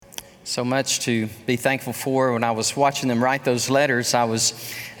So much to be thankful for. When I was watching them write those letters, I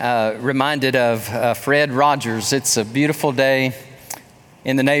was reminded of Fred Rogers. It's a beautiful day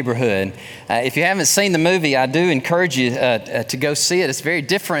in the neighborhood. If you haven't seen the movie, I do encourage you to go see it. It's a very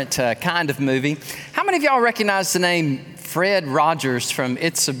different kind of movie. How many of y'all recognize the name Fred Rogers from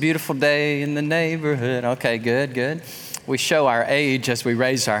It's a Beautiful Day in the Neighborhood? Okay, good. We show our age as we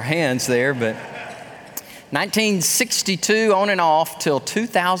raise our hands there, but 1962 on and off till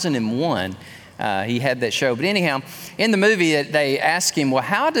 2001, he had that show. But anyhow, in the movie, they ask him, well,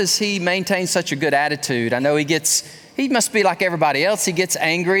 how does he maintain such a good attitude? I know he must be like everybody else. He gets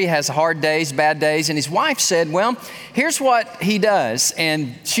angry, has hard days, bad days. And his wife said, well, here's what he does.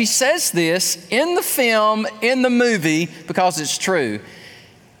 And she says this in the film, in the movie, because it's true.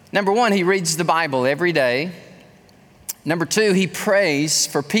 Number one, he reads the Bible every day. Number two, he prays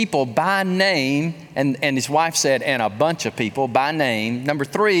for people by name, and his wife said, and a bunch of people by name. Number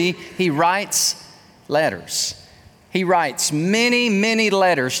three, he writes letters. He writes many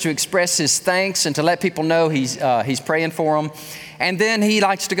letters to express his thanks and to let people know he's praying for them. And then he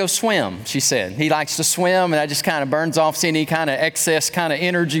likes to go swim, she said. He likes to swim, and that just kind of burns off any kind of excess kind of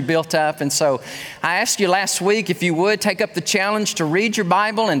energy built up. And so I asked you last week if you would take up the challenge to read your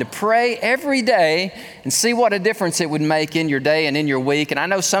Bible and to pray every day and see what a difference it would make in your day and in your week. And I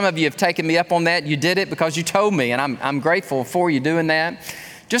know some of you have taken me up on that. You did it because you told me, and I'm grateful for you doing that.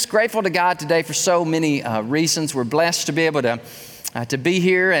 Just grateful to God today for so many reasons. We're blessed to be able to be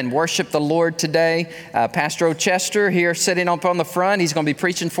here and worship the Lord today. Pastor O'Chester here sitting up on the front. He's going to be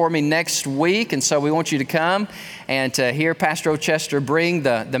preaching for me next week, and so we want you to come and to hear Pastor O'Chester bring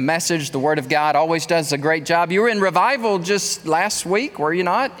the message, the Word of God. Always does a great job. You were in revival just last week, were you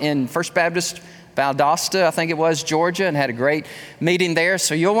not? In First Baptist Valdosta, I think it was, Georgia, and had a great meeting there.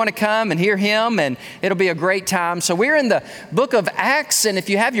 So you'll want to come and hear him, and it'll be a great time. So we're in the book of Acts, and if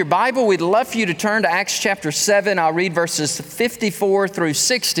you have your Bible, we'd love for you to turn to Acts chapter 7. I'll read verses 54 through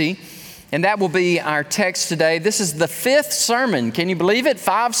 60, and that will be our text today. This is the fifth sermon. Can you believe it?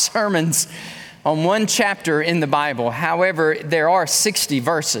 5 sermons on one chapter in the Bible. However, there are 60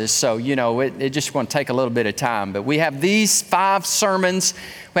 verses, so, it just going to take a little bit of time. But we have these 5 sermons.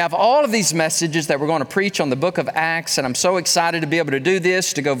 We have all of these messages that we're going to preach on the book of Acts, and I'm so excited to be able to do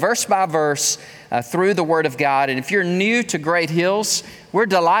this, to go verse by verse through the Word of God. And if you're new to Great Hills, we're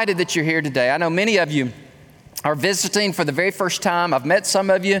delighted that you're here today. I know many of you are visiting for the very first time. I've met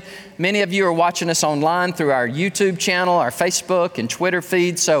some of you. Many of you are watching us online through our YouTube channel, our Facebook and Twitter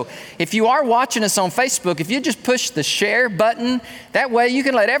feed. So if you are watching us on Facebook, if you just push the share button, that way you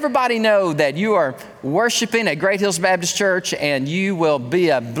can let everybody know that you are worshiping at Great Hills Baptist Church, and you will be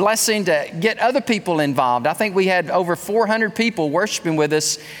a blessing to get other people involved. I think we had over 400 people worshiping with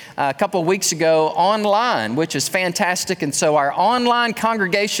us a couple of weeks ago online, which is fantastic. And so our online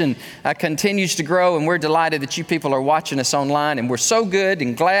congregation continues to grow, and we're delighted that you people are watching us online. And we're so good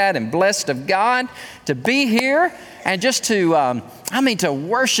and glad and blessed of God to be here and just to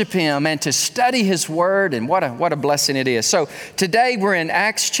worship Him and to study His Word. And what a blessing it is. So today we're in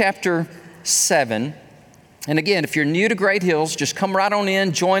Acts chapter 7. And again, if you're new to Great Hills, just come right on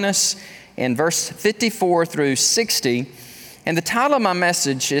in, join us in verse 54 through 60. And the title of my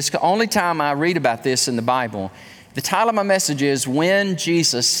message is the only time I read about this in the Bible. The title of my message is When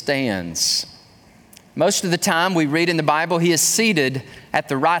Jesus Stands. Most of the time we read in the Bible, He is seated at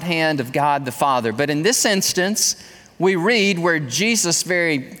the right hand of God the Father. But in this instance, we read where Jesus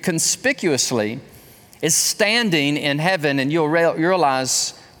very conspicuously is standing in heaven, and you'll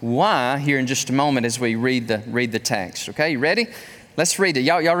realize why here in just a moment as we read the text. Okay, you ready? Let's read it.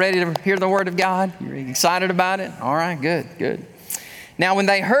 Y'all ready to hear the Word of God? You excited about it? All right, good. Now, when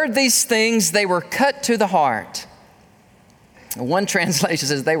they heard these things, they were cut to the heart. One translation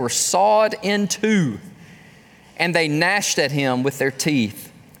says they were sawed in two, and they gnashed at Him with their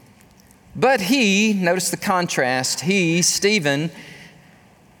teeth. But he, notice the contrast, he, Stephen,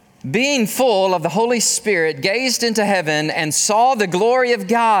 being full of the Holy Spirit, gazed into heaven and saw the glory of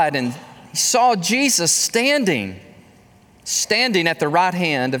God, and he saw Jesus standing at the right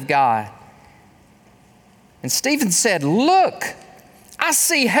hand of God. And Stephen said, "Look, I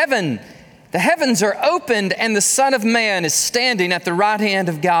see heaven. The heavens are opened, and the Son of Man is standing at the right hand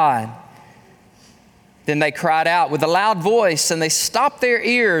of God." Then they cried out with a loud voice, and they stopped their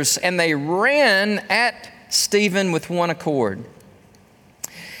ears, and they ran at Stephen with one accord.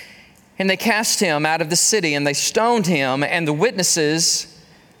 And they cast him out of the city, and they stoned him, and the witnesses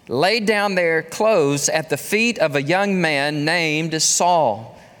laid down their clothes at the feet of a young man named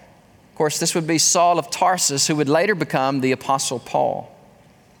Saul. Of course, this would be Saul of Tarsus, who would later become the Apostle Paul.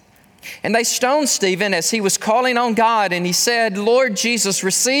 And they stoned Stephen as he was calling on God, and he said, "Lord Jesus,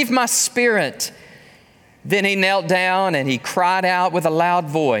 receive my spirit." Then he knelt down and he cried out with a loud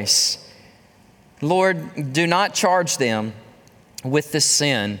voice, "Lord, do not charge them with this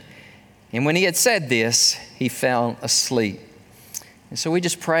sin." And when he had said this, he fell asleep. And so we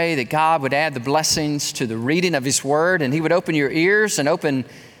just pray that God would add the blessings to the reading of His Word, and He would open your ears and open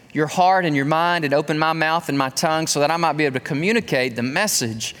your heart and your mind and open my mouth and my tongue so that I might be able to communicate the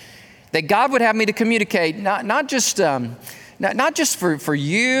message that God would have me to communicate, not just for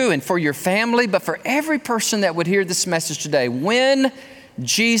you and for your family, but for every person that would hear this message today. When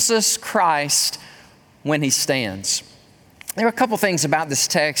Jesus Christ, when He stands. There are a couple things about this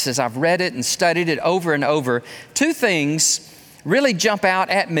text as I've read it and studied it over and over. Two things really jump out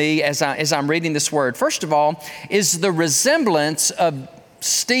at me as I'm reading this word. First of all is the resemblance of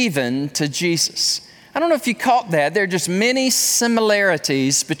Stephen to Jesus. I don't know if you caught that. There are just many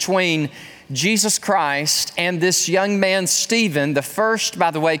similarities between Jesus Christ and this young man, Stephen, the first,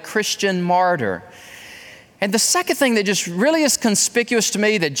 by the way, Christian martyr. And the second thing that just really is conspicuous to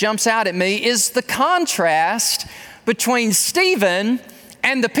me, that jumps out at me, is the contrast between Stephen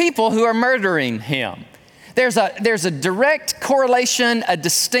and the people who are murdering him. There's a direct correlation, a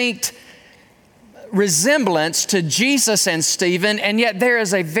distinct resemblance to Jesus and Stephen, and yet there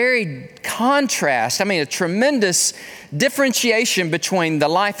is a very contrast, a tremendous differentiation between the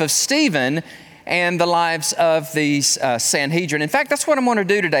life of Stephen and the lives of these Sanhedrin. In fact, that's what I'm going to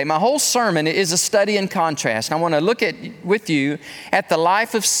do today. My whole sermon is a study in contrast. I want to look with you at the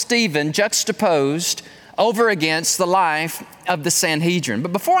life of Stephen juxtaposed over against the life of the Sanhedrin.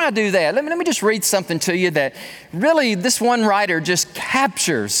 But before I do that, let me just read something to you that really this one writer just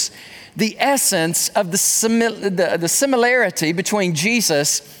captures the essence of the similarity between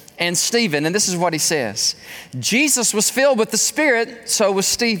Jesus and Stephen. And this is what he says. Jesus was filled with the Spirit, so was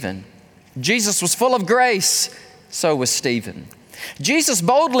Stephen. Jesus was full of grace, so was Stephen. Jesus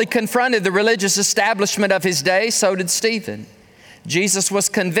boldly confronted the religious establishment of his day, so did Stephen. Jesus was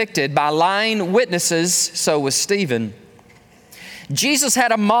convicted by lying witnesses, so was Stephen. Jesus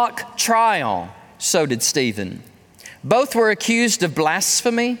had a mock trial, so did Stephen. Both were accused of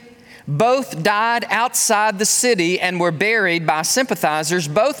blasphemy. Both died outside the city and were buried by sympathizers.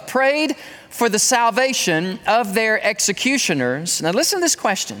 Both prayed for the salvation of their executioners. Now listen to this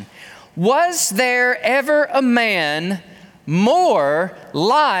question. Was there ever a man more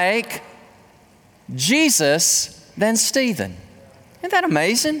like Jesus than Stephen? Isn't that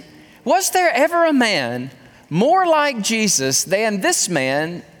amazing? Was there ever a man more like Jesus than this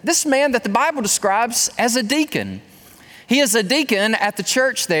man that the Bible describes as a deacon? He is a deacon at the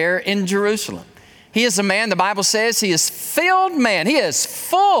church there in Jerusalem. He is a man, the Bible says, he is filled man. He is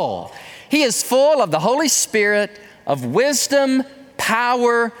full. He is full of the Holy Spirit, of wisdom,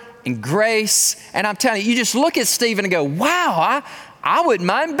 power, and grace. And I'm telling you, you just look at Stephen and go, wow, I wouldn't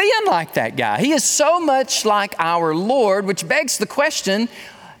mind being like that guy. He is so much like our Lord, which begs the question,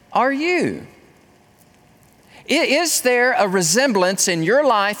 are you? Is there a resemblance in your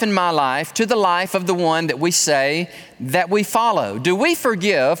life and my life to the life of the one that we say that we follow? Do we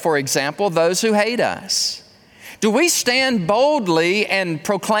forgive, for example, those who hate us? Do we stand boldly and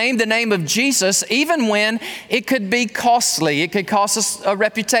proclaim the name of Jesus even when it could be costly? It could cost us a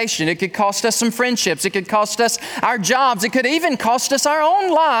reputation. It could cost us some friendships. It could cost us our jobs. It could even cost us our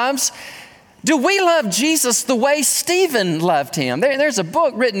own lives. Do we love Jesus the way Stephen loved him? There's a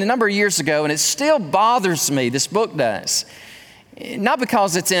book written a number of years ago, and it still bothers me, this book does. Not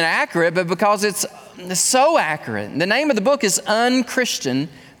because it's inaccurate, but because it's so accurate. The name of the book is Unchristian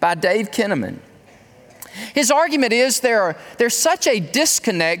by Dave Kinnaman. His argument is there's such a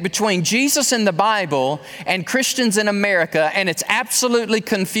disconnect between Jesus in the Bible and Christians in America, and it's absolutely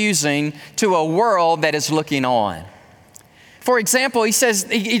confusing to a world that is looking on. For example, he says,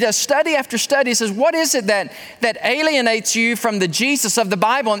 he does study after study. He says, what is it that alienates you from the Jesus of the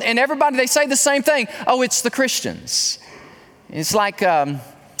Bible? And everybody, they say the same thing. Oh, it's the Christians. It's like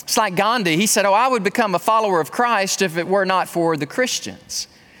Gandhi. He said, I would become a follower of Christ if it were not for the Christians.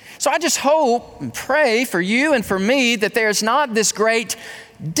 So I just hope and pray for you and for me that there's not this great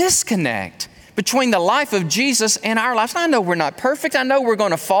disconnect between the life of Jesus and our lives. I know we're not perfect. I know we're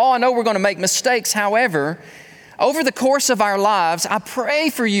going to fall. I know we're going to make mistakes. However, over the course of our lives, I pray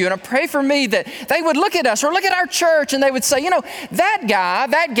for you and I pray for me that they would look at us or look at our church and they would say, that guy,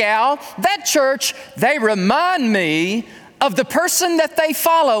 that gal, that church, they remind me of the person that they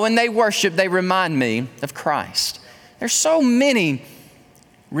follow and they worship. They remind me of Christ. There's so many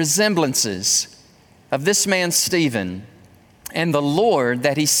resemblances of this man Stephen and the Lord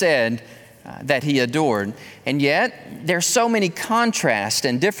that he said that he adored. And yet, there's so many contrasts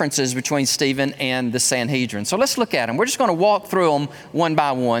and differences between Stephen and the Sanhedrin. So let's look at them. We're just going to walk through them one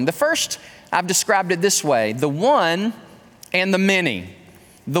by one. The first, I've described it this way: the one and the many.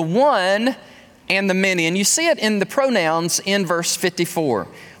 The one and the many. And you see it in the pronouns in verse 54.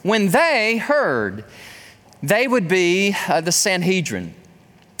 When they heard, they would be the Sanhedrin.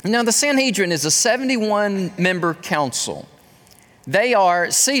 Now, the Sanhedrin is a 71-member council. They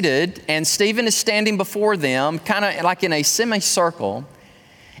are seated, and Stephen is standing before them, kind of like in a semicircle,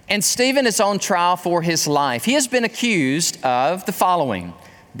 and Stephen is on trial for his life. He has been accused of the following: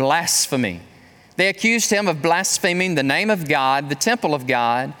 blasphemy. They accused him of blaspheming the name of God, the temple of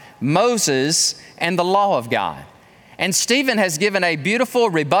God, Moses, and the law of God. And Stephen has given a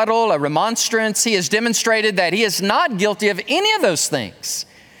beautiful rebuttal, a remonstrance. He has demonstrated that he is not guilty of any of those things.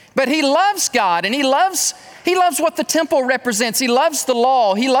 But he loves God, and he loves what the temple represents. He loves the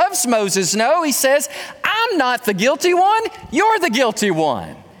law. He loves Moses. No, he says, I'm not the guilty one. You're the guilty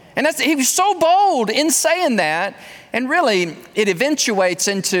one. And he was so bold in saying that. And really, it eventuates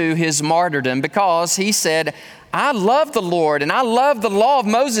into his martyrdom, because he said, I love the Lord and I love the law of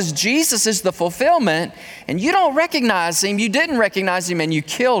Moses. Jesus is the fulfillment, and you don't recognize him. You didn't recognize him, and you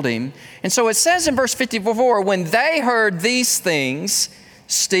killed him. And so it says in verse 54, when they heard these things,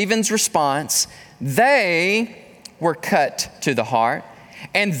 Stephen's response, they were cut to the heart,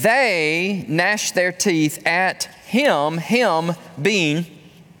 and they gnashed their teeth at him being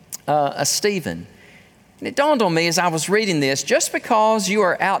a Stephen. And it dawned on me as I was reading this, just because you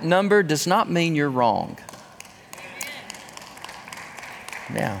are outnumbered does not mean you're wrong.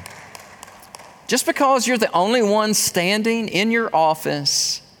 Now, just because you're the only one standing in your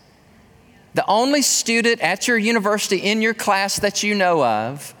office, the only student at your university in your class that you know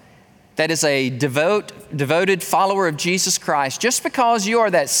of that is a devoted follower of Jesus Christ, just because you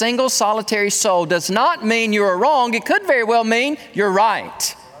are that single solitary soul does not mean you are wrong. It could very well mean you're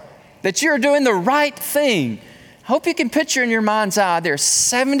right, that you're doing the right thing. I hope you can picture in your mind's eye, there's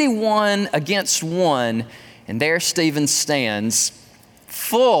 71 against 1, and there Stephen stands,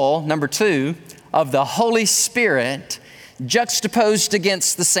 full, number 2, of the Holy Spirit, juxtaposed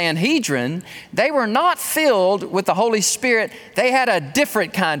against the Sanhedrin. They were not filled with the Holy Spirit. They had a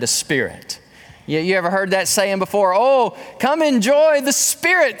different kind of spirit. You ever heard that saying before? Oh, come enjoy the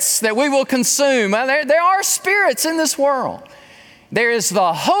spirits that we will consume. Well, there are spirits in this world. There is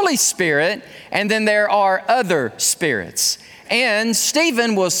the Holy Spirit, and then there are other spirits. And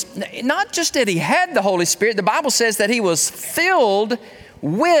Stephen was, not just that he had the Holy Spirit, the Bible says that he was filled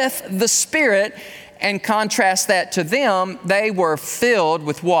with the Spirit. And contrast that to them, they were filled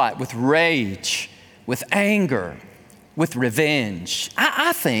with what? With rage, with anger, with revenge.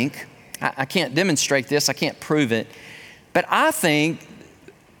 I think, I can't demonstrate this, I can't prove it, but I think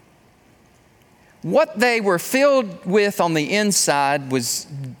what they were filled with on the inside was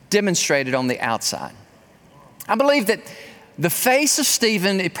demonstrated on the outside. I believe that the face of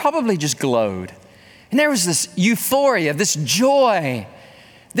Stephen, it probably just glowed. And there was this euphoria, this joy,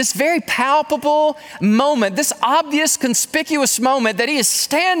 this very palpable moment, this obvious, conspicuous moment that he is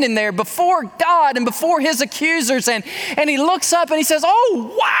standing there before God and before his accusers, and he looks up and he says,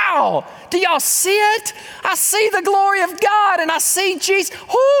 oh, wow, do y'all see it? I see the glory of God and I see Jesus.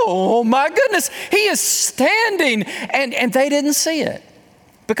 Oh, my goodness, he is standing, and they didn't see it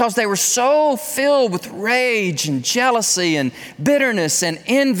because they were so filled with rage and jealousy and bitterness and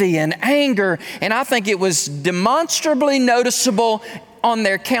envy and anger, and I think it was demonstrably noticeable on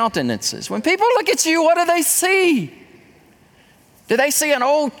their countenances. When people look at you, what do they see? Do they see an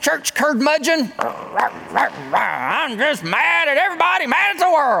old church curmudgeon? I'm just mad at everybody, mad at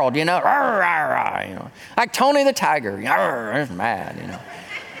the world, you know. Like Tony the Tiger, just mad, you know.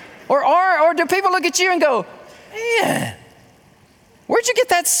 Or do people look at you and go, man, where'd you get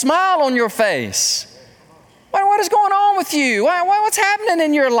that smile on your face? What is going on with you? What's happening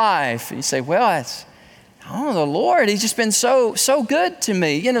in your life? And you say, well, it's the Lord, he's just been so good to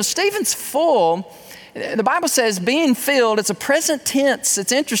me. You know, Stephen's full. The Bible says being filled, it's a present tense.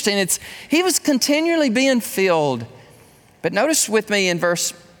 It's interesting. He was continually being filled. But notice with me in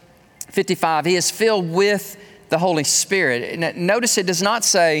verse 55, he is filled with the Holy Spirit. Notice it does not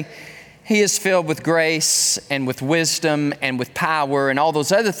say he is filled with grace and with wisdom and with power and all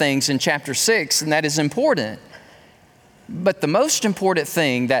those other things in chapter 6, and that is important. But the most important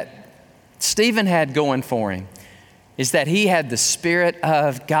thing that Stephen had going for him is that he had the Spirit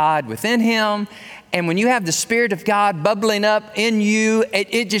of God within him. And when you have the Spirit of God bubbling up in you,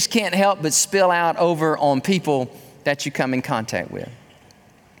 it just can't help but spill out over on people that you come in contact with.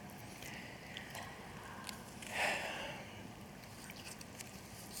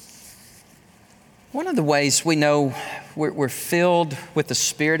 One of the ways we know we're filled with the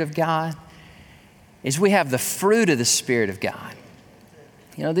Spirit of God is we have the fruit of the Spirit of God.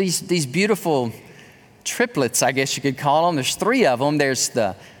 You know, these beautiful triplets, I guess you could call them. There's three of them. There's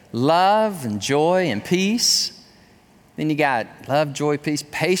the love and joy and peace. Then you got love, joy, peace,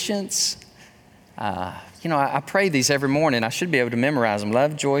 patience. I pray these every morning. I should be able to memorize them.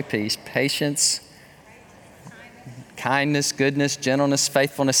 Love, joy, peace, patience, kindness, goodness, gentleness,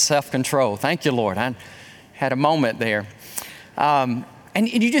 faithfulness, self-control. Thank you, Lord. I had a moment there. And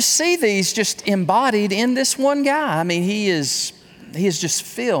you just see these just embodied in this one guy. I mean, he is just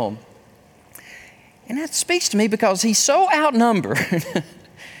filled. And that speaks to me because he's so outnumbered.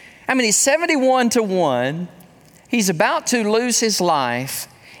 I mean, he's 71-1. He's about to lose his life,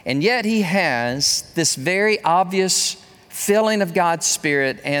 and yet he has this very obvious filling of God's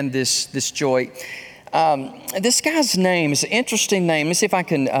Spirit and this joy. This guy's name is an interesting name. Let's see if I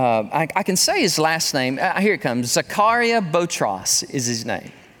can I can say his last name. Here it comes. Zachariah Botros is his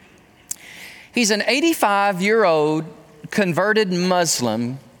name. He's an 85-year-old converted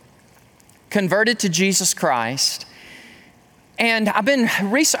Muslim, converted to Jesus Christ. And I've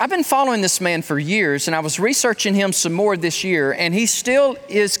been following this man for years, and I was researching him some more this year, and he still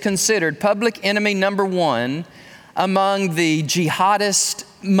is considered public enemy number one among the jihadist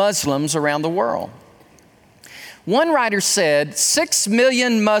Muslims around the world. One writer said 6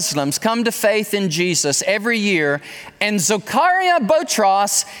 million Muslims come to faith in Jesus every year, and Zachariah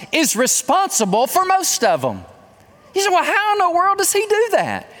Botros is responsible for most of them. You say, well, how in the world does he do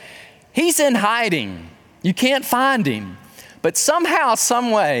that? He's in hiding. You can't find him. But somehow,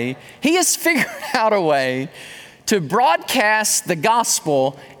 some way, he has figured out a way to broadcast the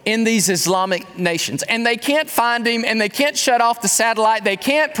gospel in these Islamic nations. And they can't find him, and they can't shut off the satellite. They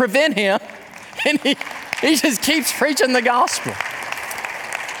can't prevent him. And he just keeps preaching the gospel.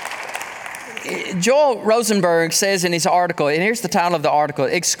 Joel Rosenberg says in his article, and here's the title of the article,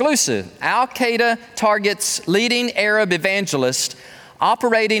 Exclusive, Al-Qaeda targets leading Arab evangelist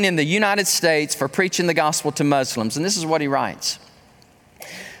operating in the United States for preaching the gospel to Muslims. And this is what he writes.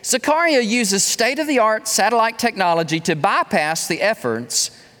 Zachariah uses state-of-the-art satellite technology to bypass the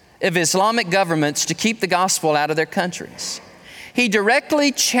efforts of Islamic governments to keep the gospel out of their countries. He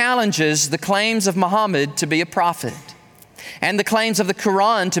directly challenges the claims of Muhammad to be a prophet and the claims of the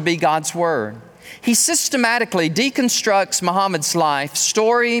Quran to be God's word. He systematically deconstructs Muhammad's life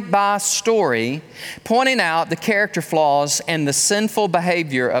story by story, pointing out the character flaws and the sinful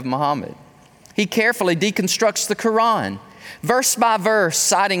behavior of Muhammad. He carefully deconstructs the Quran, verse by verse,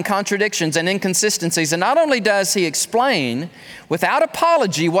 citing contradictions and inconsistencies. And not only does he explain without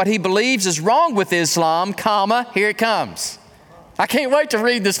apology what he believes is wrong with Islam, here it comes. I can't wait to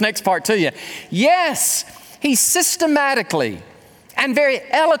read this next part to you. Yes, he systematically and very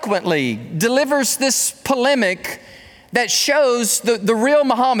eloquently delivers this polemic that shows the real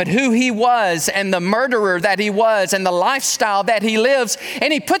Muhammad, who he was and the murderer that he was and the lifestyle that he lives.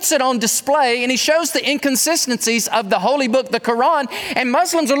 And he puts it on display and he shows the inconsistencies of the holy book, the Quran. And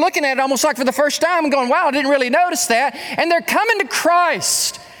Muslims are looking at it almost like for the first time and going, wow, I didn't really notice that. And they're coming to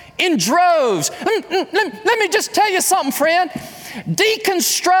Christ in droves. Let me just tell you something, friend.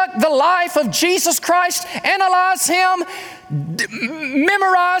 Deconstruct the life of Jesus Christ, analyze him,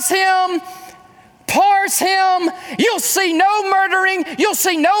 memorize him, parse him. You'll see no murdering. You'll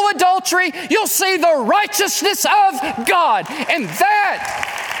see no adultery. You'll see the righteousness of God. And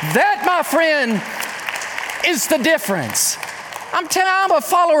that, my friend, is the difference. I'm telling you, I'm a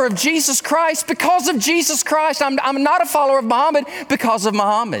follower of Jesus Christ because of Jesus Christ. I'm not a follower of Muhammad because of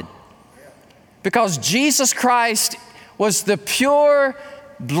Muhammad. Because Jesus Christ was the pure,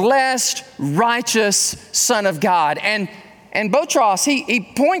 blessed, righteous Son of God. And Botros,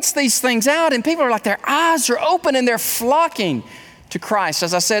 he points these things out, and people are like, their eyes are open and they're flocking to Christ.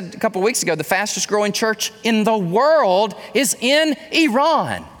 As I said a couple of weeks ago, the fastest growing church in the world is in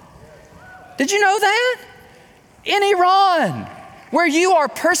Iran. Did you know that? In Iran, where you are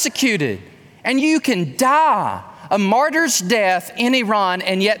persecuted and you can die a martyr's death in Iran,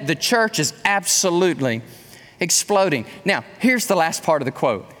 and yet the church is absolutely exploding. Now, here's the last part of the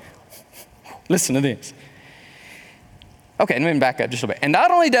quote. Listen to this. Okay, let me back up just a bit. And not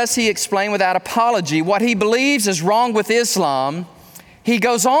only does he explain without apology what he believes is wrong with Islam, he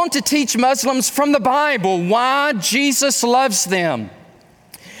goes on to teach Muslims from the Bible why Jesus loves them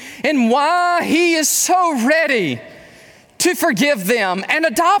and why he is so ready to forgive them and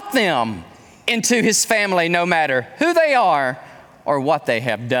adopt them into his family, no matter who they are or what they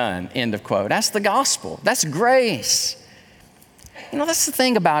have done, end of quote. That's the gospel. That's grace. You know, that's the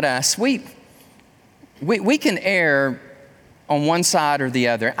thing about us. We can err on one side or the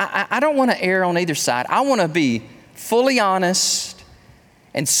other. I don't want to err on either side. I want to be fully honest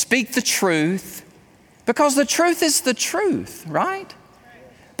and speak the truth, because the truth is the truth, right?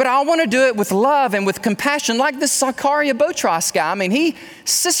 But I want to do it with love and with compassion, like this Zachariah Botros guy. I mean, he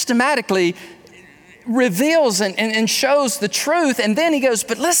systematically reveals and shows the truth, and then he goes,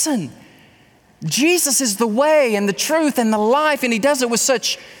 but listen, Jesus is the way and the truth and the life, and he does it with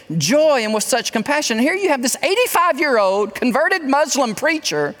such joy and with such compassion. And here you have this 85-year-old converted Muslim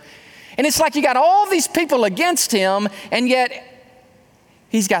preacher, and it's like you got all these people against him, and yet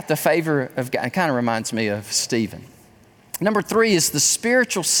he's got the favor of God. It kind of reminds me of Stephen. Number 3 is the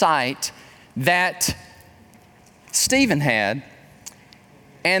spiritual sight that Stephen had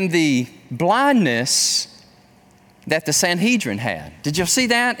and the blindness that the Sanhedrin had. Did you see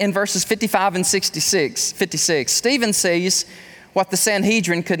that in verses 55 and 56? Stephen sees what the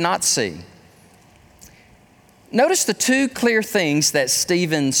Sanhedrin could not see. Notice the 2 clear things that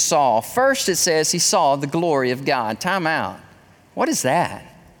Stephen saw. First, it says he saw the glory of God. Time out. What is that?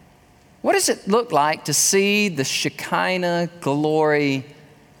 What does it look like to see the Shekinah glory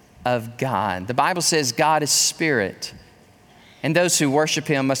of God? The Bible says God is spirit, and those who worship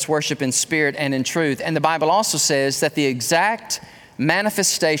him must worship in spirit and in truth. And the Bible also says that the exact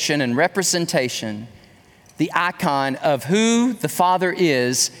manifestation and representation, the icon of who the Father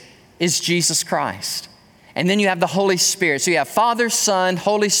is Jesus Christ. And then you have the Holy Spirit. So you have Father, Son,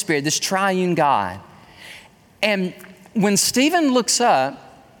 Holy Spirit, this triune God. And when Stephen looks up,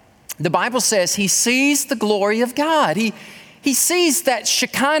 the Bible says he sees the glory of God. He sees that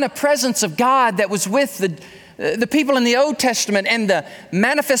Shekinah presence of God that was with the people in the Old Testament, and the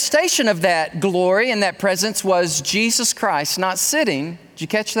manifestation of that glory and that presence was Jesus Christ, not sitting. Did you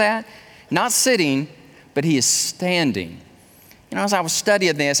catch that? Not sitting, but he is standing. You know, as I was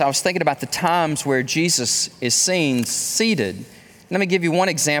studying this, I was thinking about the times where Jesus is seen seated. Let me give you one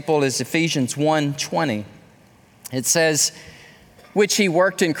example, is Ephesians 1:20. It says, which he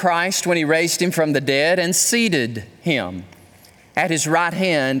worked in Christ when he raised him from the dead and seated him at his right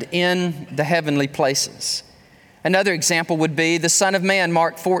hand in the heavenly places. Another example would be the Son of Man,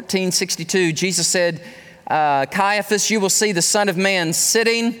 Mark 14:62. Jesus said, Caiaphas, you will see the Son of Man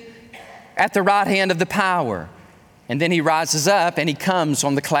sitting at the right hand of the power. And then he rises up and he comes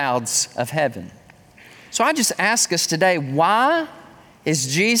on the clouds of heaven. So I just ask us today, why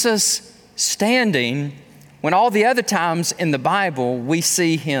is Jesus standing when all the other times in the Bible we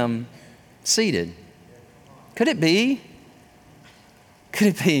see him seated? Could it be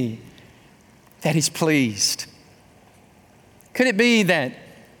that he's pleased? Could it be that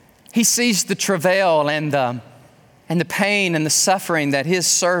he sees the travail and the pain and the suffering that his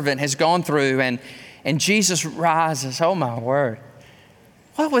servant has gone through, and Jesus rises? Oh my word.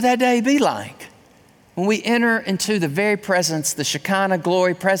 What would that day be like when we enter into the very presence, the Shekinah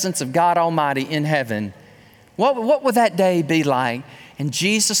glory presence of God Almighty in heaven? What would that day be like? And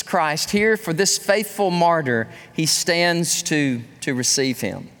Jesus Christ, here for this faithful martyr, he stands to receive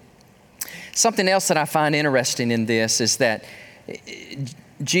him. Something else that I find interesting in this is that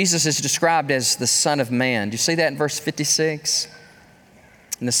Jesus is described as the Son of Man. Do you see that in verse 56?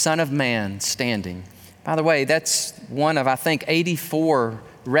 And the Son of Man standing. By the way, that's one of, I think, 84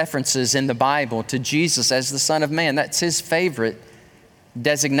 references in the Bible to Jesus as the Son of Man. That's his favorite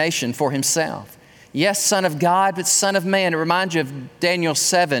designation for himself. Yes, Son of God, but Son of Man. It reminds you of Daniel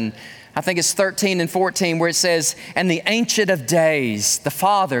 7. I think it's 13 and 14 where it says, and the Ancient of Days, the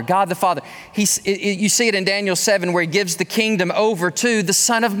Father, God the Father. You see it in Daniel 7 where he gives the kingdom over to the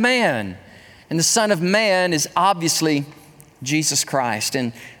Son of Man. And the Son of Man is obviously Jesus Christ.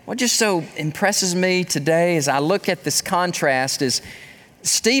 And what just so impresses me today as I look at this contrast is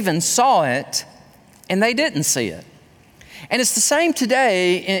Stephen saw it and they didn't see it. And it's the same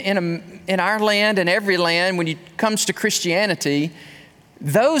today in our land and every land when it comes to Christianity.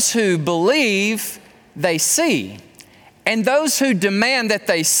 Those who believe, they see. And those who demand that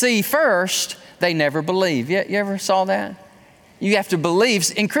they see first, they never believe. You ever saw that? You have to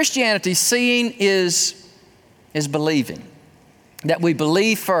believe. In Christianity, seeing is believing. That we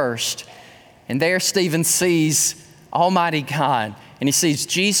believe first. And there Stephen sees Almighty God. And he sees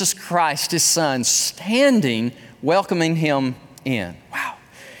Jesus Christ, his Son, standing, welcoming him in. Wow.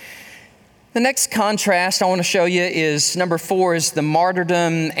 The next contrast I want to show you is number 4 is the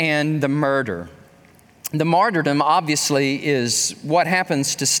martyrdom and the murder. The martyrdom obviously is what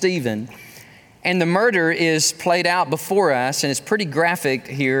happens to Stephen, and the murder is played out before us, and it's pretty graphic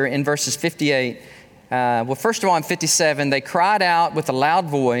here in verses 58. Well, first of all, in 57, they cried out with a loud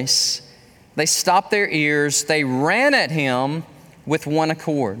voice. They stopped their ears. They ran at him with one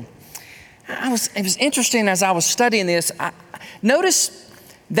accord. It was interesting as I was studying this. Notice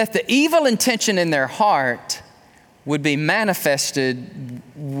that the evil intention in their heart would be manifested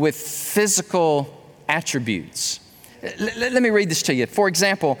with physical attributes. Let me read this to you. For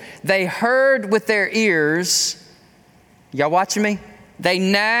example, they heard with their ears. Y'all watching me? They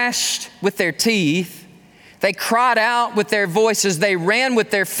gnashed with their teeth. They cried out with their voices. They ran with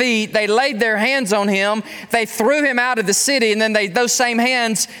their feet. They laid their hands on him. They threw him out of the city. And then those same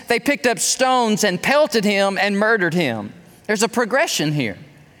hands, they picked up stones and pelted him and murdered him. There's a progression here.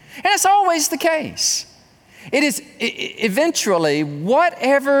 And it's always the case. It is eventually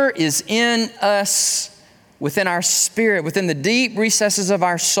whatever is in us, within our spirit, within the deep recesses of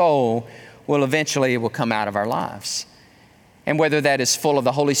our soul, will come out of our lives. And whether that is full of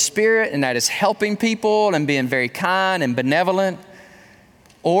the Holy Spirit and that is helping people and being very kind and benevolent,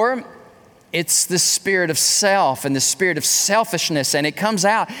 or it's the spirit of self and the spirit of selfishness, and it comes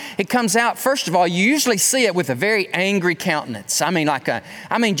out. It comes out, first of all, you usually see it with a very angry countenance. I mean,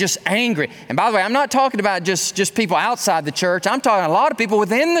 just angry. And by the way, I'm not talking about just people outside the church. I'm talking a lot of people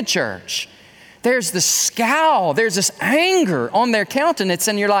within the church. There's this scowl, there's this anger on their countenance,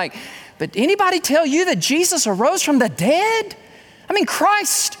 and you're like, but anybody tell you that Jesus arose from the dead? I mean,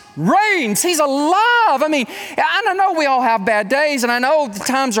 Christ reigns. He's alive. I mean, I know we all have bad days, and I know the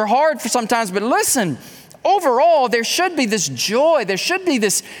times are hard for sometimes, but listen, overall, there should be this joy. There should be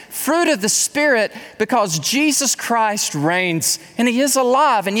this fruit of the Spirit because Jesus Christ reigns, and He is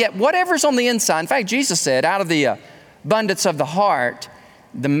alive. And yet, whatever's on the inside, in fact, Jesus said, out of the abundance of the heart,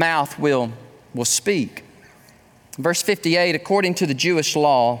 the mouth will speak. Verse 58, according to the Jewish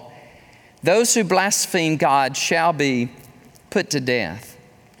law, those who blaspheme God shall be put to death.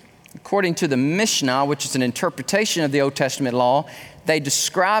 According to the Mishnah, which is an interpretation of the Old Testament law, they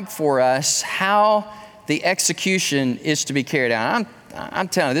describe for us how the execution is to be carried out. I'm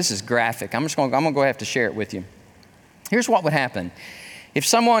telling you, this is graphic. I'm going to have to share it with you. Here's what would happen. If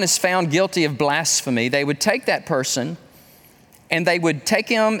someone is found guilty of blasphemy, they would take that person and they would take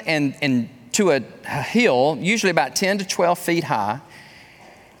him and to a hill, usually about 10 to 12 feet high,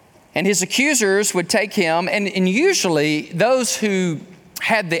 and his accusers would take him, and usually those who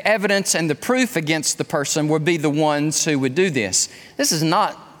had the evidence and the proof against the person would be the ones who would do this. This is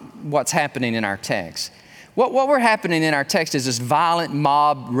not what's happening in our text. What we're happening in our text is this violent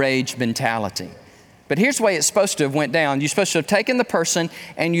mob rage mentality. But here's the way it's supposed to have went down. You're supposed to have taken the person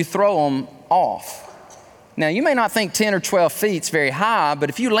and you throw them off. Now, you may not think 10 or 12 feet is very high, but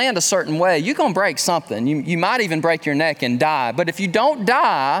if you land a certain way, you're going to break something. You might even break your neck and die. But if you don't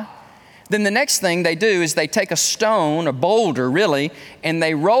die, then the next thing they do is they take a stone, a boulder really, and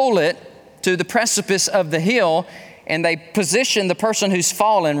they roll it to the precipice of the hill, and they position the person who's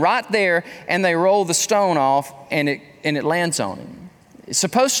fallen right there, and they roll the stone off, and it lands on him. It's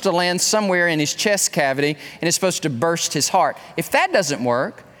supposed to land somewhere in his chest cavity, and it's supposed to burst his heart. If that doesn't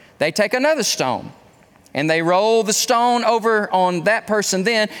work, they take another stone, and they roll the stone over on that person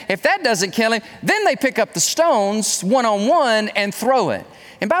then. If that doesn't kill him, then they pick up the stones one-on-one and throw it.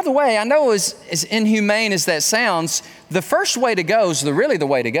 And by the way, I know as inhumane as that sounds, the first way to go is really the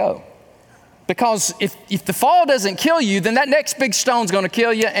way to go. Because if the fall doesn't kill you, then that next big stone's going to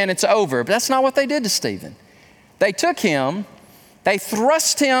kill you and it's over. But that's not what they did to Stephen. They took him, they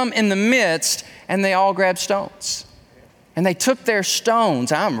thrust him in the midst, and they all grabbed stones. And they took their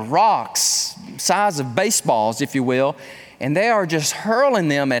stones, rocks, size of baseballs, if you will, and they are just hurling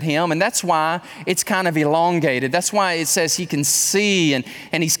them at him. And that's why it's kind of elongated. That's why it says he can see and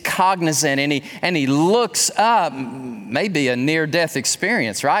he's cognizant and he looks up. Maybe a near-death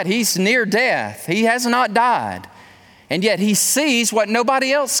experience, right? He's near death. He has not died. And yet he sees what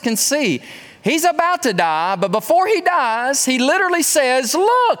nobody else can see. He's about to die, but before he dies, he literally says,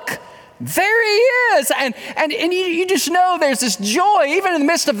 "Look, there he is." And you just know there's this joy, even in the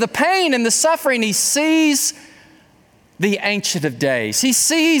midst of the pain and the suffering. He sees the Ancient of Days. He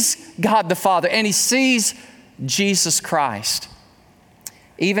sees God the Father, and he sees Jesus Christ,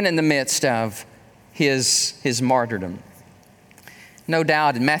 even in the midst of his martyrdom. No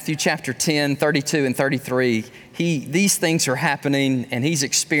doubt in Matthew chapter 10, 32 and 33, these things are happening, and he's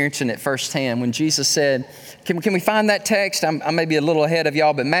experiencing it firsthand. When Jesus said, can we find that text? I may be a little ahead of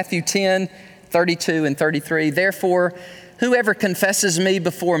y'all, but Matthew 10, 32 and 33, "Therefore, whoever confesses me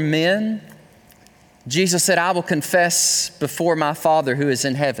before men," Jesus said, "I will confess before my Father who is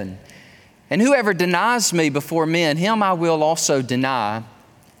in heaven. And whoever denies me before men, him I will also deny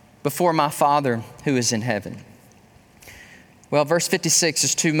before my Father who is in heaven." Well, verse 56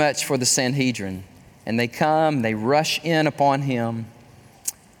 is too much for the Sanhedrin. And they come, they rush in upon him,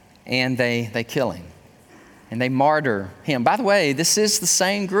 and they kill him. And they martyr him. By the way, this is the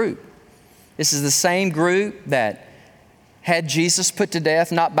same group. This is the same group that had Jesus put to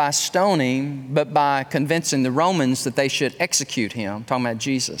death, not by stoning, but by convincing the Romans that they should execute him. I'm talking about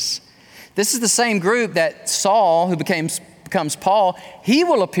Jesus. This is the same group that Saul, who becomes Paul, he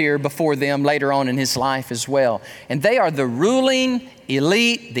will appear before them later on in his life as well. And they are the ruling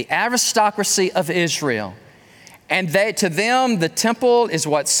elite, the aristocracy of Israel. And to them, the temple is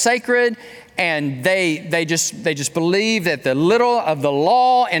what's sacred. And they just believe that the little of the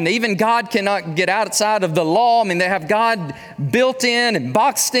law, and even God cannot get outside of the law. I mean, they have God built in and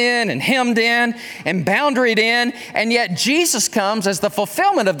boxed in and hemmed in and boundaried in. And yet Jesus comes as the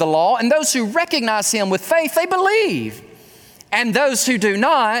fulfillment of the law. And those who recognize him with faith, they believe. And those who do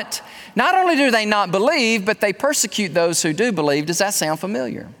not only do they not believe, but they persecute those who do believe. Does that sound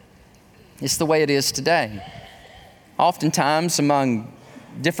familiar? It's the way it is today. Oftentimes among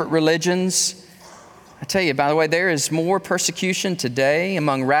different religions. I tell you, by the way, there is more persecution today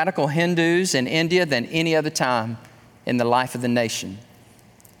among radical Hindus in India than any other time in the life of the nation.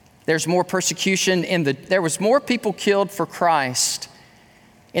 There's more persecution there was more people killed for Christ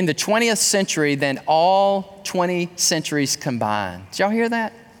in the 20th century than all 20 centuries combined. Did y'all hear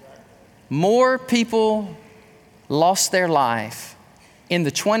that? More people lost their life in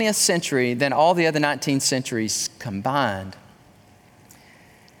the 20th century than all the other 19 centuries combined.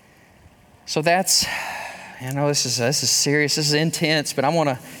 So that's, this is serious, this is intense, but I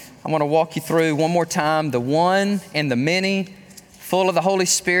want to walk you through one more time the one and the many, full of the Holy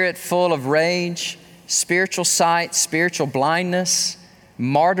Spirit, full of rage, spiritual sight, spiritual blindness,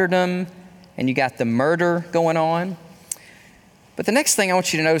 martyrdom, and you got the murder going on. But the next thing I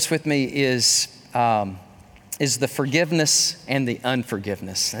want you to notice with me is the forgiveness and the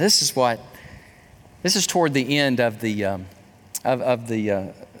unforgiveness. Now, this is toward the end of the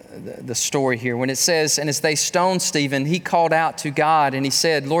story here, when it says, and as they stoned Stephen, he called out to God and he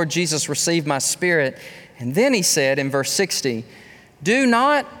said, Lord Jesus, receive my spirit. And then he said in verse 60, do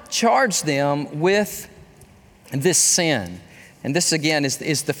not charge them with this sin. And this again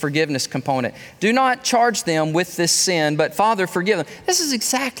is the forgiveness component. Do not charge them with this sin, but Father, forgive them. This is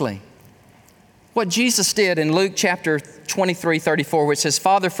exactly what Jesus did in Luke chapter 23:34, which says,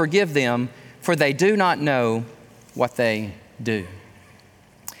 Father, forgive them, for they do not know what they do.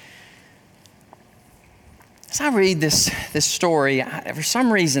 As I read this story, for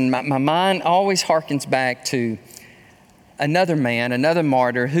some reason, my mind always harkens back to another man, another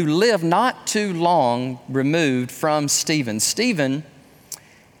martyr who lived not too long removed from Stephen. Stephen,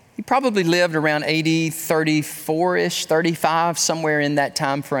 he probably lived around 34-ish, 35, somewhere in that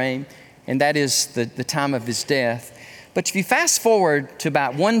time frame, and that is the time of his death. But if you fast forward to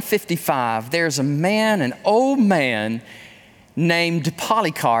about 155, there's a man, an old man named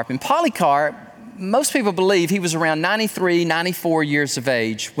Polycarp. And Polycarp, most people believe he was around 93, 94 years of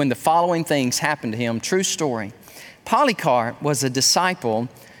age when the following things happened to him. True story. Polycarp was a disciple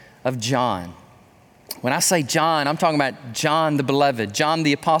of John. When I say John, I'm talking about John the Beloved, John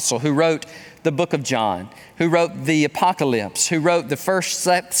the Apostle, who wrote the book of John, who wrote the Apocalypse, who wrote the first,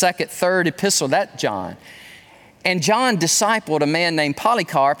 second, third epistle, that John. And John discipled a man named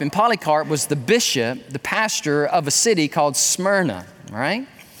Polycarp, and Polycarp was the bishop, the pastor of a city called Smyrna, right?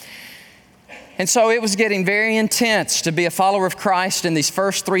 And so it was getting very intense to be a follower of Christ in these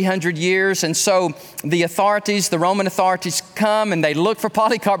first 300 years. And so the authorities, the Roman authorities come and they look for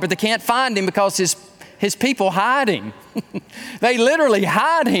Polycarp, but they can't find him because his people hide him. They literally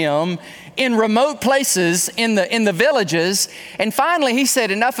hide him in remote places in the villages. And finally he said,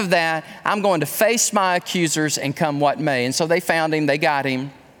 enough of that. I'm going to face my accusers and come what may. And so they found him, they got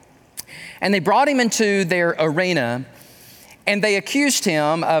him, and they brought him into their arena. And they accused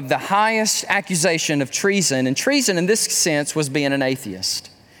him of the highest accusation of treason. And treason in this sense was being an atheist.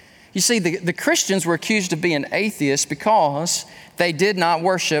 You see, the Christians were accused of being atheists because they did not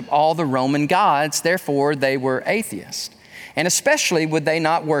worship all the Roman gods. Therefore, they were atheists. And especially would they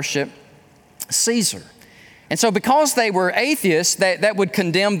not worship Caesar. And so because they were atheists, that would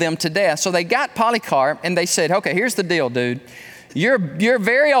condemn them to death. So they got Polycarp and they said, okay, here's the deal, dude. You're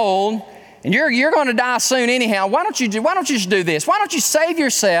very old. And you're going to die soon anyhow. Why don't you just do this? Why don't you save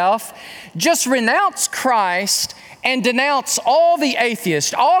yourself? Just renounce Christ and denounce all the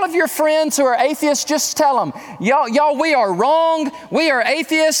atheists. All of your friends who are atheists, just tell them, y'all, we are wrong. We are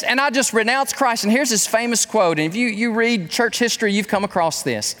atheists, and I just renounce Christ. And here's his famous quote. And if you read church history, you've come across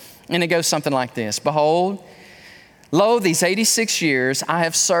this. And it goes something like this. Behold, lo, these 86 years I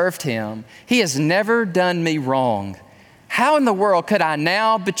have served him. He has never done me wrong. How in the world could I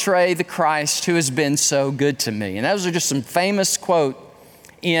now betray the Christ who has been so good to me? And those are just some famous quote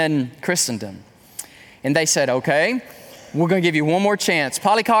in Christendom. And they said, okay, we're going to give you one more chance.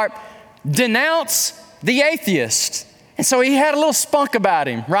 Polycarp, denounce the atheist. And so he had a little spunk about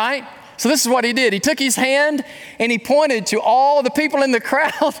him, right? So this is what he did. He took his hand and he pointed to all the people in the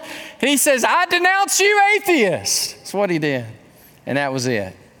crowd and he says, I denounce you atheists. That's what he did. And that was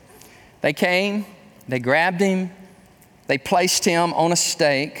it. They came, they grabbed him, they placed him on a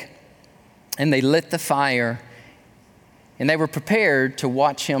stake, and they lit the fire, and they were prepared to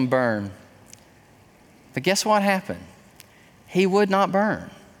watch him burn. But guess what happened? He would not burn.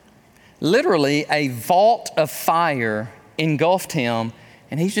 Literally, a vault of fire engulfed him,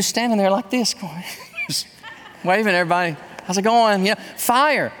 and he's just standing there like this, just waving at everybody. How's it going? You know,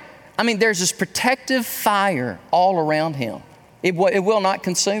 fire. I mean, there's this protective fire all around him. It will not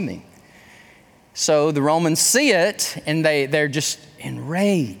consume him. So the Romans see it, and they're just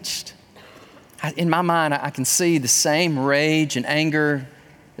enraged. In my mind, I can see the same rage and anger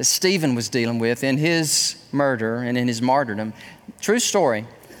that Stephen was dealing with in his murder and in his martyrdom. True story.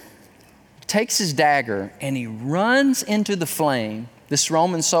 He takes his dagger, and he runs into the flame, this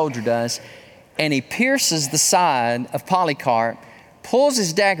Roman soldier does, and he pierces the side of Polycarp, pulls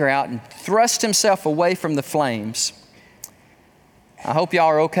his dagger out, and thrusts himself away from the flames. I hope y'all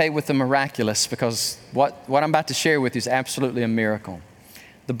are okay with the miraculous, because what I'm about to share with you is absolutely a miracle.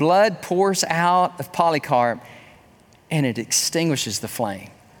 The blood pours out of Polycarp and it extinguishes the flame.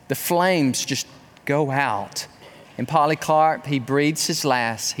 The flames just go out. And Polycarp, he breathes his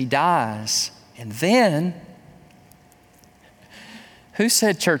last. He dies. And then, who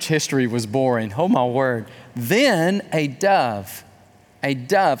said church history was boring? Oh my word. Then a dove, a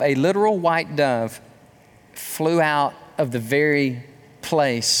literal white dove, flew out of the very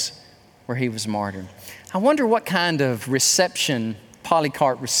place where he was martyred. I wonder what kind of reception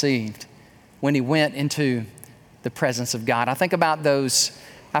Polycarp received when he went into the presence of God. I think about those,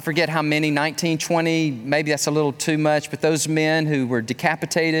 I forget how many, 19, 20, maybe that's a little too much, but those men who were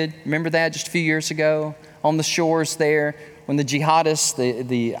decapitated, remember that just a few years ago on the shores there, when the jihadists,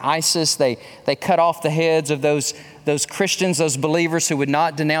 the ISIS, they cut off the heads of those Christians, those believers who would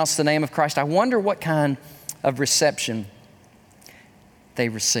not denounce the name of Christ. I wonder what kind of reception they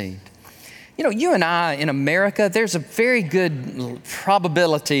received. You know, you and I in America, there's a very good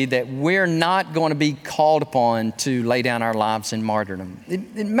probability that we're not going to be called upon to lay down our lives in martyrdom.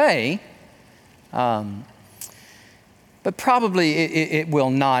 It may, but probably it will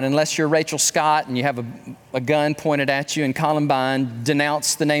not, unless you're Rachel Scott and you have a gun pointed at you and Columbine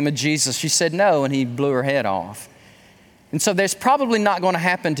denounced the name of Jesus. She said no, and he blew her head off. And so there's probably not going to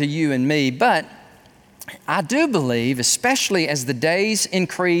happen to you and me, but I do believe, especially as the days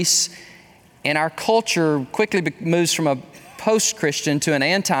increase and our culture quickly moves from a post-Christian to an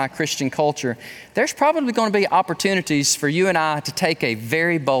anti-Christian culture, there's probably going to be opportunities for you and I to take a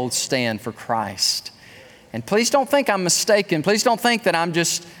very bold stand for Christ. And please don't think I'm mistaken. Please don't think that I'm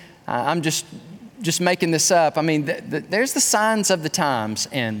just making this up. I mean, there's the signs of the times.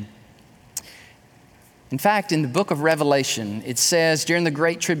 And in fact, in the book of Revelation, it says during the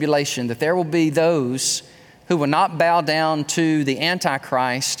Great Tribulation that there will be those who will not bow down to the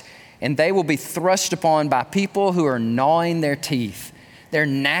Antichrist, and they will be thrust upon by people who are gnawing their teeth. They're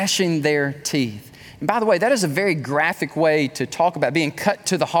gnashing their teeth. And by the way, that is a very graphic way to talk about being cut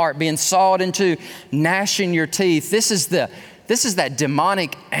to the heart, being sawed into, gnashing your teeth. This is that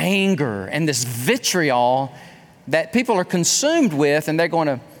demonic anger and this vitriol that people are consumed with, and they're going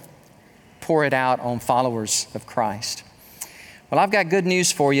to pour it out on followers of Christ. Well, I've got good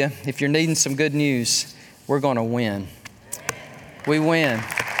news for you. If you're needing some good news, we're going to win. We win.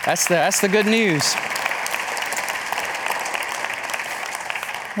 That's the good news.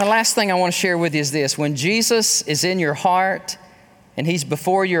 The last thing I want to share with you is this. When Jesus is in your heart and He's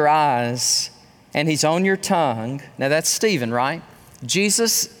before your eyes and He's on your tongue, now that's Stephen, right?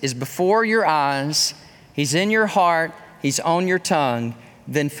 Jesus is before your eyes, He's in your heart, He's on your tongue,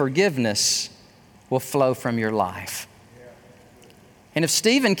 then forgiveness will flow from your life. And if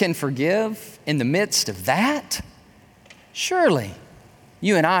Stephen can forgive in the midst of that, surely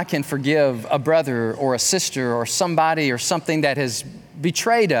you and I can forgive a brother or a sister or somebody or something that has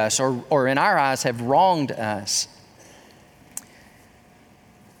betrayed us or in our eyes have wronged us.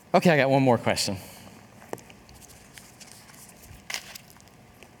 Okay, I got one more question.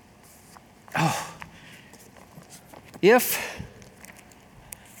 Oh, if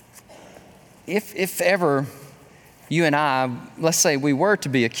ever you and I, let's say we were to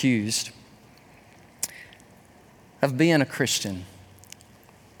be accused of being a Christian.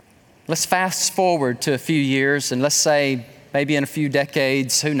 Let's fast forward to a few years and let's say maybe in a few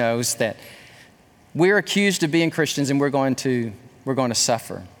decades, who knows, that we're accused of being Christians and we're going to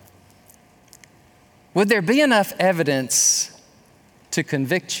suffer. Would there be enough evidence to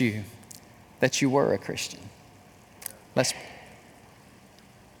convict you that you were a Christian? Would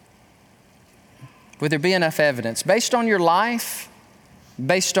there be enough evidence based on your life,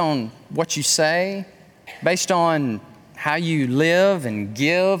 based on what you say, based on how you live and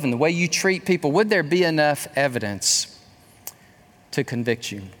give and the way you treat people? Would there be enough evidence to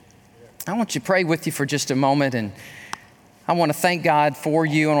convict you? I want you to pray with you for just a moment, and I want to thank God for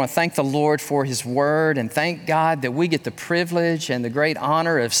you. I want to thank the Lord for His Word, and thank God that we get the privilege and the great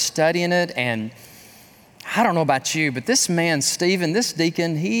honor of studying it. And I don't know about you, but this man, Stephen, this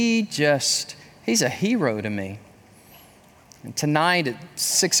deacon, he's a hero to me. And tonight at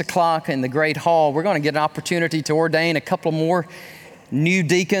 6 o'clock in the Great Hall, we're going to get an opportunity to ordain a couple more new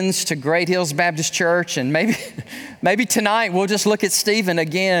deacons to Great Hills Baptist Church. And maybe tonight we'll just look at Stephen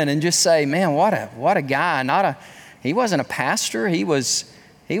again and just say, man, what a guy. He wasn't a pastor. He was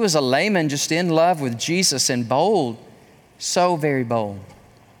a layman just in love with Jesus and bold, so very bold.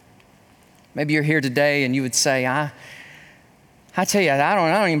 Maybe you're here today and you would say, I tell you, I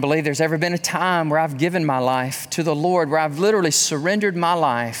don't even believe there's ever been a time where I've given my life to the Lord, where I've literally surrendered my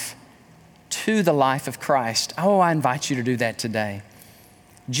life to the life of Christ. Oh, I invite you to do that today.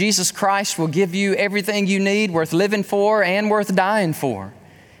 Jesus Christ will give you everything you need, worth living for and worth dying for.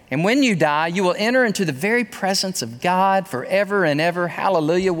 And when you die, you will enter into the very presence of God forever and ever.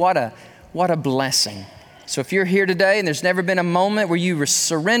 Hallelujah. What a blessing. So if you're here today and there's never been a moment where you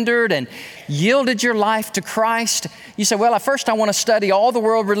surrendered and yielded your life to Christ, you say, well, at first I want to study all the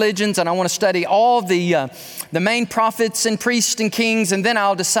world religions and I want to study all the main prophets and priests and kings, and then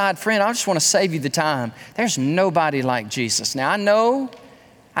I'll decide, friend, I just want to save you the time. There's nobody like Jesus. Now,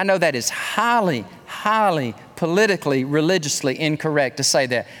 I know that is highly, highly politically, religiously incorrect to say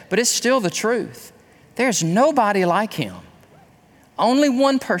that, but it's still the truth. There's nobody like Him. Only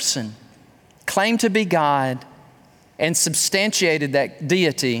one person claimed to be God and substantiated that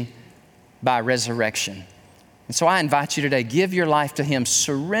deity by resurrection. And so I invite you today, give your life to Him.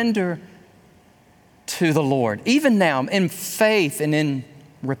 Surrender to the Lord, even now, in faith and in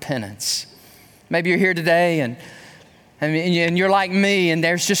repentance. Maybe you're here today and you're like me, and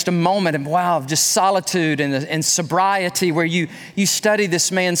there's just a moment of just solitude and sobriety where you study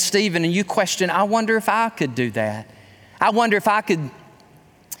this man, Stephen, and you question, I wonder if I could do that. I wonder if I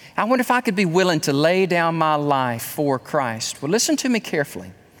could be willing to lay down my life for Christ. Well, listen to me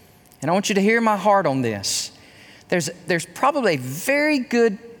carefully, and I want you to hear my heart on this. There's probably a very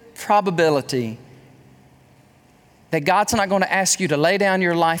good probability that God's not going to ask you to lay down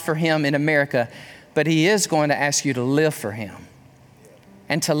your life for Him in America, but He is going to ask you to live for Him.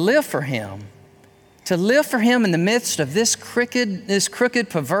 And to live for Him in the midst of this crooked,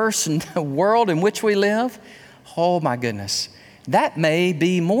 perverse world in which we live, oh my goodness, that may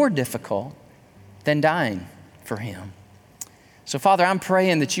be more difficult than dying for Him. So Father, I'm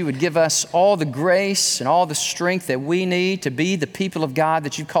praying that You would give us all the grace and all the strength that we need to be the people of God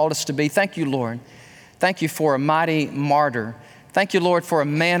that You've called us to be. Thank You, Lord. Thank You for a mighty martyr. Thank You, Lord, for a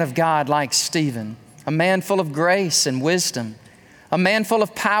man of God like Stephen, a man full of grace and wisdom, a man full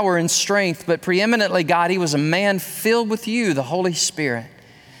of power and strength, but preeminently, God, he was a man filled with You, the Holy Spirit.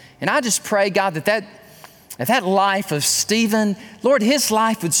 And I just pray, God, that life of Stephen, Lord, his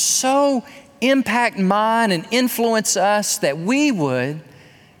life would so impact mine and influence us that we would,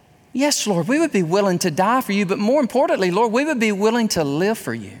 yes, Lord, we would be willing to die for You, but more importantly, Lord, we would be willing to live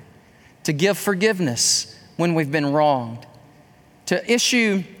for You, to give forgiveness when we've been wronged, to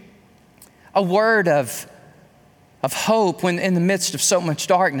issue a word of hope when in the midst of so much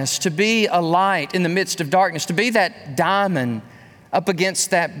darkness, to be a light in the midst of darkness, to be that diamond up against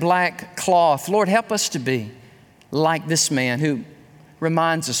that black cloth. Lord, help us to be like this man who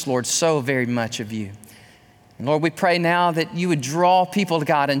reminds us, Lord, so very much of You. And Lord, we pray now that You would draw people, to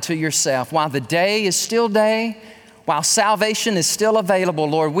God, unto Yourself. While the day is still day, while salvation is still available,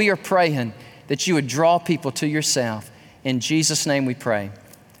 Lord, we are praying that You would draw people to Yourself. In Jesus' name we pray.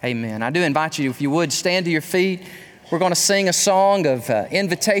 Amen. I do invite you, if you would, stand to your feet. We're going to sing a song of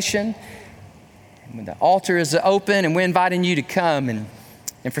invitation. The altar is open, and we're inviting you to come.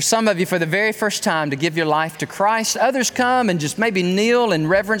 And for some of you, for the very first time, to give your life to Christ. Others come and just maybe kneel in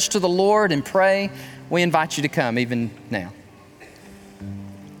reverence to the Lord and pray. We invite you to come even now.